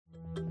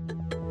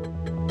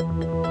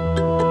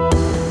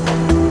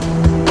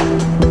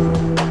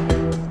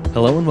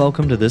Hello and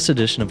welcome to this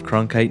edition of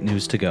Cronkite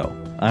News to Go.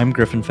 I'm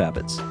Griffin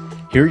Fabitz.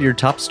 Here are your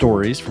top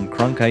stories from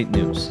Cronkite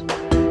News.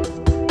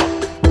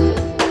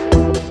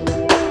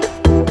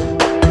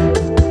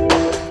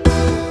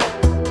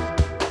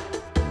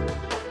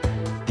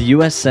 The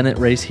U.S. Senate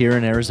race here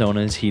in Arizona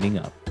is heating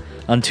up.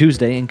 On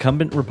Tuesday,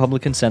 incumbent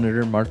Republican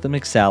Senator Martha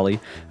McSally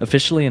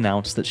officially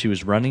announced that she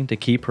was running to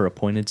keep her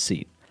appointed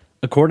seat.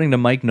 According to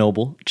Mike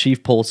Noble,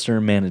 chief pollster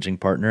and managing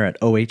partner at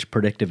OH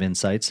Predictive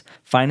Insights,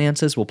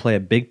 finances will play a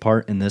big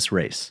part in this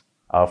race.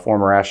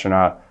 Former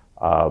astronaut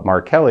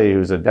Mark Kelly,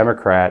 who's a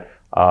Democrat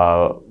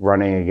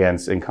running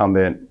against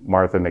incumbent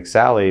Martha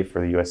McSally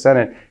for the U.S.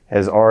 Senate,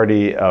 has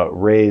already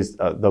raised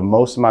the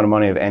most amount of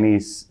money of any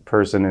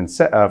person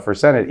for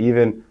Senate,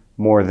 even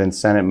more than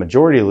Senate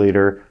Majority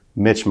Leader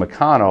Mitch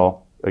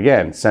McConnell.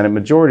 Again, Senate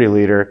Majority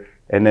Leader,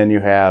 and then you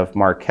have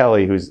Mark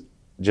Kelly, who's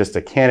just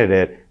a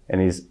candidate, and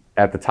he's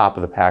at the top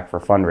of the pack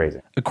for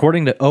fundraising.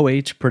 According to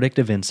OH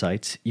Predictive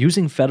Insights,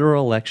 using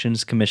Federal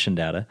Elections Commission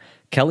data,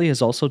 Kelly has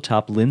also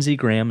topped Lindsey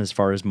Graham as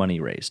far as money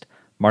raised.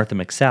 Martha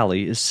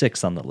McSally is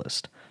sixth on the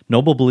list.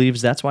 Noble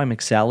believes that's why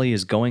McSally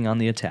is going on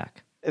the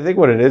attack. I think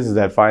what it is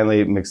that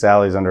finally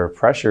McSally's under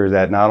pressure,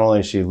 that not only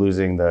is she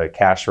losing the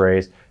cash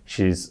race,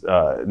 she's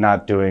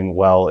not doing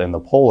well in the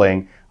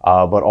polling,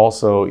 but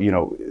also,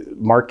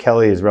 Mark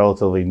Kelly is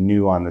relatively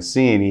new on the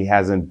scene. He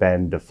hasn't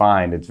been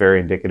defined. It's very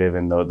indicative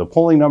in the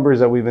polling numbers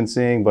that we've been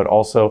seeing, but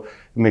also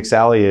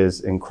McSally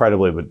is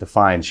incredibly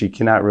defined. She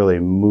cannot really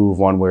move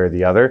one way or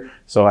the other.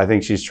 So I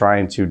think she's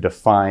trying to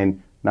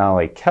define not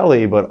only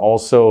Kelly, but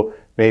also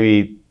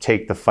maybe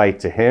take the fight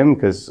to him,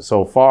 because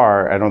so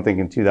far, I don't think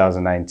in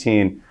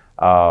 2019,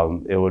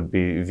 it would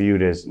be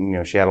viewed as,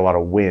 she had a lot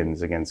of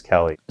wins against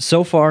Kelly.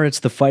 So far, it's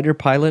the fighter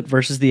pilot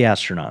versus the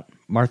astronaut.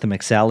 Martha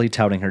McSally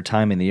touting her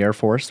time in the Air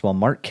Force, while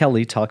Mark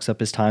Kelly talks up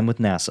his time with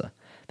NASA.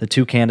 The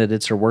two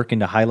candidates are working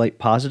to highlight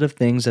positive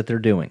things that they're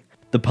doing.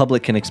 The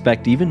public can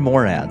expect even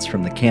more ads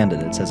from the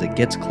candidates as it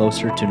gets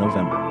closer to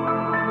November.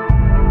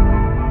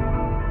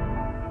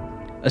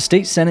 A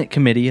state Senate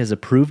committee has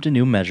approved a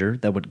new measure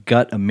that would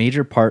gut a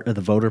major part of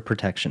the Voter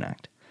Protection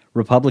Act.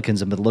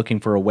 Republicans have been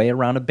looking for a way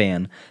around a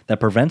ban that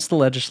prevents the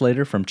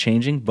legislature from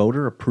changing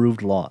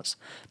voter-approved laws.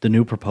 The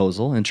new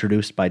proposal,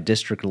 introduced by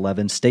District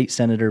 11 State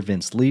Senator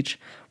Vince Leach,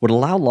 would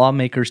allow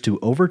lawmakers to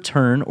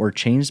overturn or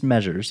change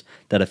measures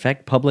that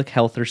affect public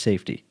health or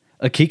safety.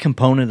 A key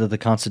component of the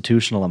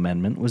constitutional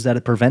amendment was that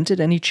it prevented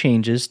any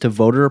changes to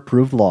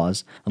voter-approved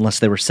laws unless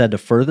they were said to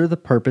further the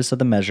purpose of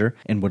the measure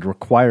and would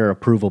require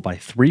approval by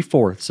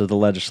 3/4 of the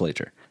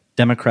legislature.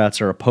 Democrats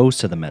are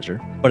opposed to the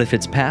measure, but if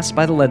it's passed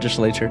by the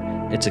legislature,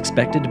 it's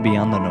expected to be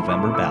on the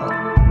November ballot.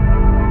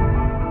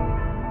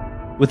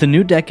 With a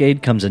new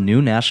decade comes a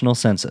new national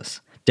census.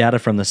 Data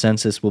from the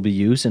census will be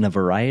used in a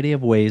variety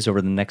of ways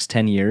over the next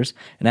 10 years,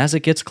 and as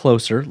it gets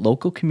closer,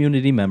 local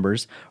community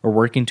members are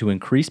working to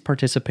increase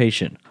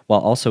participation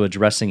while also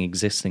addressing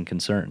existing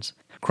concerns.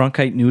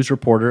 Cronkite News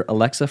reporter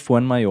Alexa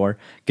Fuenmayor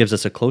gives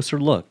us a closer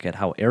look at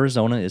how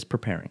Arizona is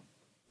preparing.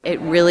 It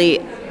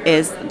really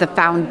is the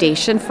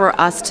foundation for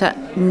us to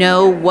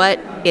know what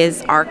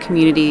is our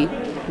community,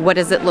 what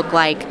does it look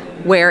like,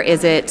 where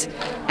is it,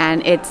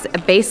 and it's a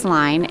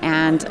baseline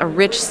and a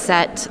rich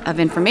set of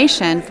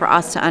information for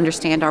us to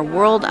understand our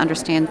world,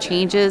 understand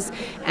changes,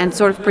 and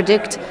sort of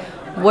predict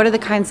what are the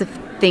kinds of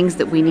things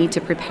that we need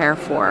to prepare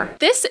for.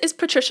 This is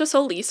Patricia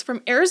Solis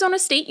from Arizona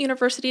State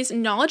University's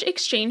Knowledge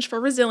Exchange for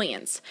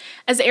Resilience.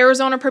 As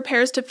Arizona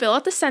prepares to fill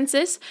out the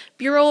census,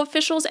 Bureau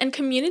officials and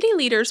community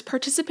leaders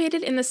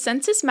participated in the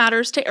Census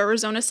Matters to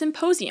Arizona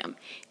Symposium,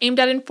 aimed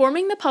at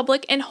informing the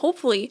public and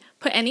hopefully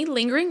put any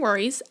lingering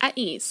worries at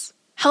ease.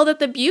 Held at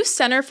the Buse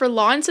Center for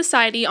Law and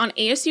Society on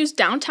ASU's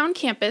downtown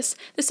campus,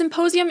 the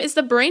symposium is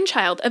the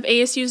brainchild of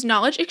ASU's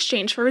Knowledge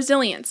Exchange for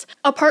Resilience,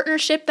 a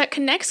partnership that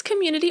connects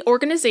community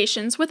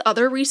organizations with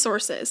other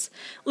resources.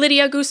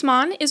 Lydia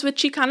Guzman is with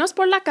Chicanos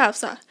por la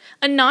Causa,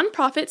 a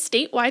nonprofit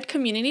statewide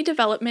community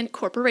development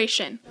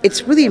corporation.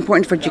 It's really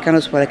important for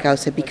Chicanos por la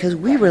Causa because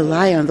we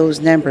rely on those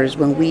numbers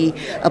when we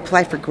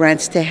apply for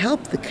grants to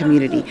help the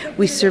community.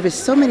 We service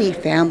so many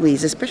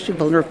families, especially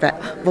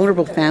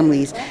vulnerable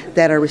families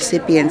that are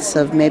recipients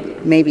of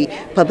maybe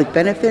public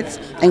benefits,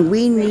 and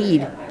we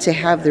need to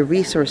have the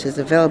resources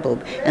available.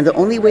 And the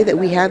only way that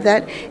we have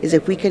that is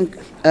if we can,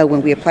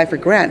 when we apply for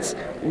grants,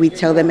 we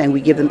tell them and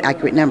we give them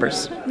accurate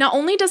numbers. Not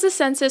only does the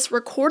census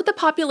record the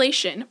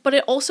population, but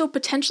it also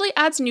potentially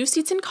adds new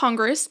seats in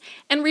Congress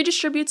and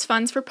redistributes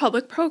funds for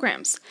public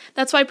programs.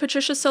 That's why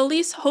Patricia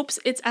Solis hopes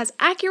it's as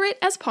accurate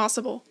as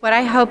possible. What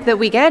I hope that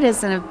we get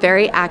is a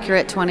very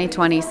accurate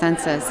 2020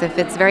 census. If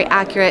it's very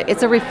accurate,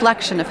 it's a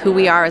reflection of who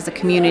we are as a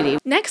community.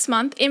 Next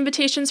month,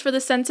 invitations for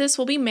the census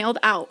will be mailed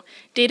out.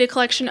 Data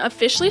collection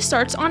officially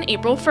starts on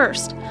April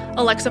 1st.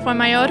 Alexa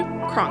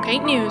Fuenmayor,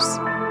 Cronkite News.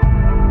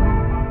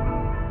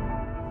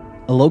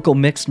 A local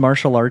mixed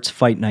martial arts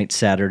fight night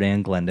Saturday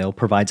in Glendale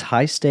provides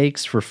high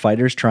stakes for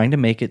fighters trying to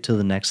make it to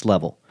the next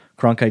level.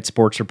 Cronkite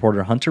sports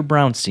reporter Hunter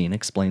Brownstein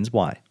explains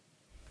why.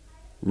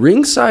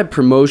 Ringside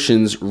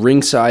Promotions'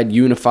 Ringside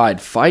Unified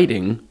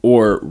Fighting,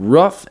 or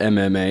RUF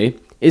MMA,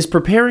 is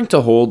preparing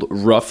to hold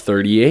Rough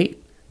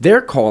 38.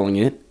 They're calling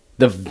it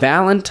the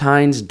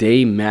Valentine's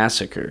Day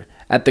Massacre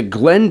at the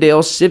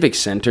Glendale Civic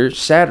Center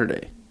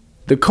Saturday.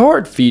 The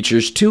card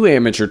features 2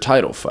 amateur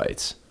title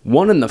fights,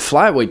 one in the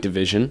flyweight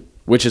division,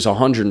 which is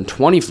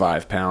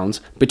 125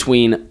 pounds,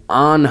 between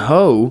An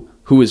Ho,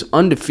 who is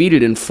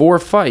undefeated in 4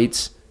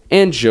 fights,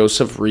 and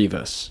Joseph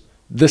Rivas.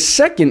 The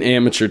second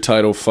amateur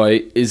title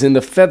fight is in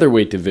the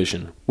featherweight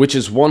division, which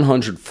is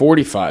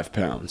 145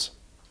 pounds.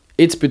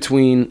 It's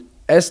between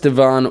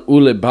Esteban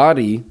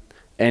Ulibarri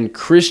and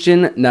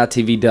Christian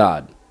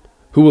Natividad,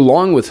 who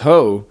along with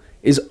Ho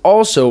is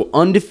also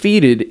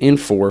undefeated in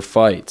 4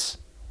 fights.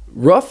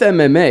 Rough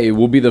MMA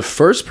will be the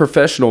first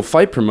professional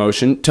fight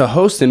promotion to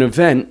host an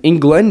event in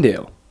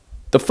Glendale.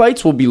 The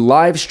fights will be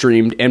live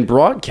streamed and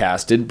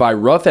broadcasted by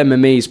Rough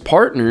MMA's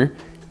partner,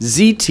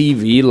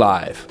 ZTV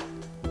Live.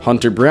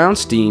 Hunter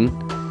Brownstein,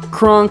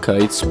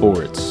 Cronkite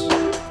Sports.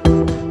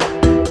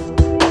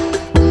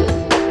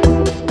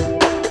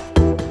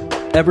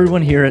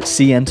 Everyone here at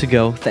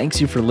CN2Go thanks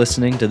you for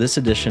listening to this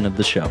edition of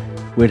the show.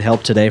 We had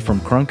help today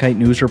from Cronkite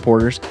News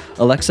reporters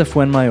Alexa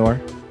Fuenmayor,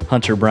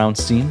 Hunter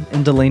Brownstein,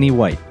 and Delaney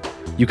White.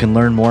 You can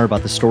learn more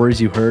about the stories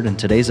you heard in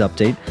today's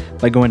update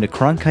by going to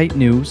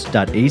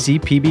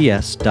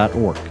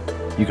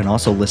cronkitenews.azpbs.org. You can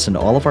also listen to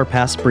all of our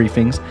past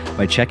briefings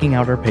by checking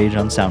out our page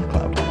on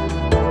SoundCloud.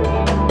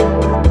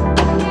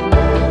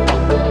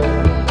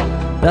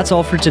 That's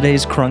all for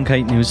today's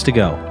Cronkite News to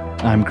Go.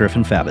 I'm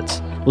Griffin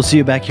Fabitz. We'll see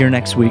you back here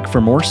next week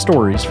for more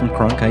stories from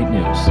Cronkite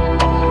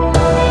News.